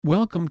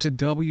Welcome to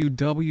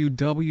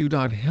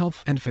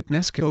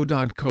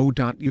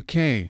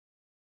www.healthandfitnessco.co.uk.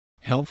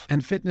 Health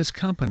and Fitness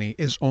Company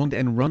is owned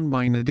and run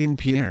by Nadine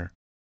Pierre.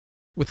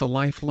 With a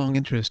lifelong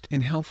interest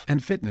in health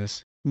and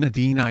fitness,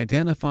 Nadine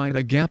identified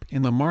a gap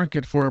in the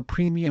market for a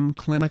premium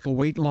clinical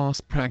weight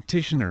loss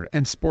practitioner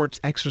and sports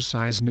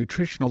exercise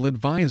nutritional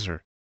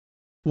advisor.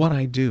 What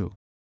I do: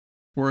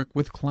 work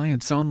with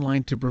clients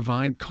online to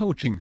provide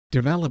coaching,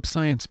 develop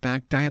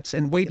science-backed diets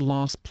and weight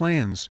loss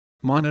plans,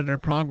 monitor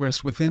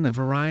progress within a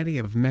variety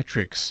of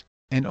metrics,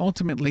 and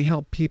ultimately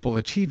help people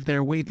achieve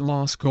their weight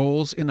loss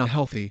goals in a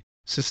healthy,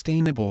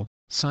 sustainable,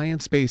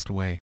 science-based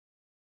way.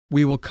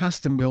 We will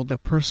custom build a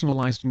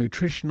personalized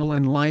nutritional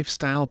and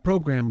lifestyle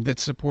program that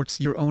supports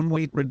your own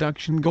weight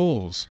reduction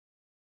goals.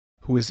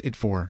 Who is it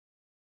for?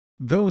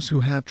 Those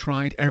who have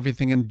tried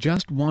everything and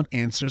just want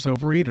answers: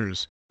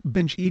 overeaters,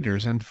 binge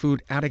eaters and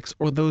food addicts,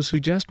 or those who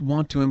just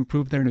want to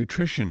improve their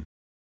nutrition.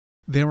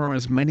 There are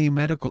as many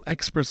medical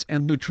experts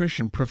and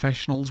nutrition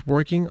professionals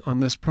working on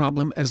this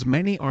problem as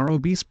many are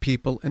obese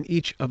people, and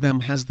each of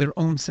them has their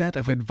own set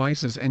of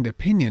advices and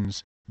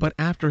opinions. But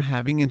after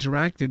having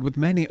interacted with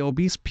many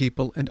obese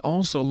people and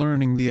also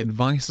learning the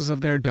advices of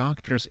their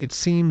doctors, it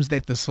seems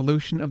that the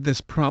solution of this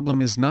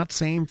problem is not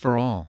same for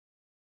all.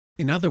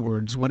 In other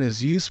words, what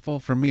is useful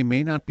for me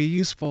may not be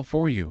useful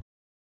for you.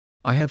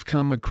 I have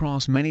come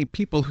across many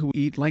people who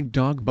eat like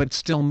dog but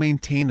still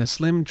maintain a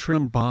slim,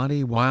 trim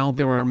body, while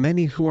there are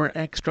many who are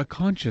extra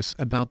conscious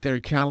about their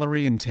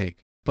calorie intake,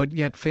 but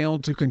yet fail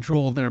to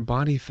control their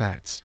body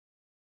fats.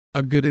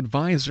 A good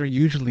advisor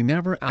usually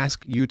never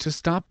asks you to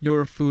stop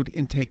your food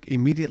intake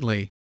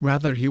immediately,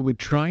 rather he would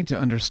try to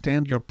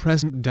understand your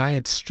present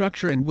diet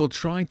structure and will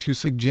try to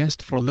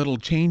suggest for little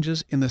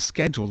changes in the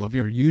schedule of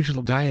your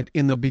usual diet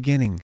in the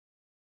beginning.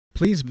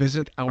 Please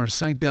visit our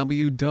site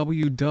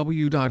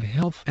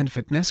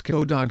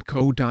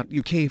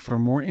www.healthandfitnessco.co.uk for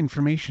more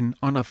information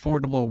on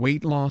affordable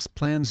weight loss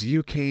plans.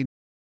 UK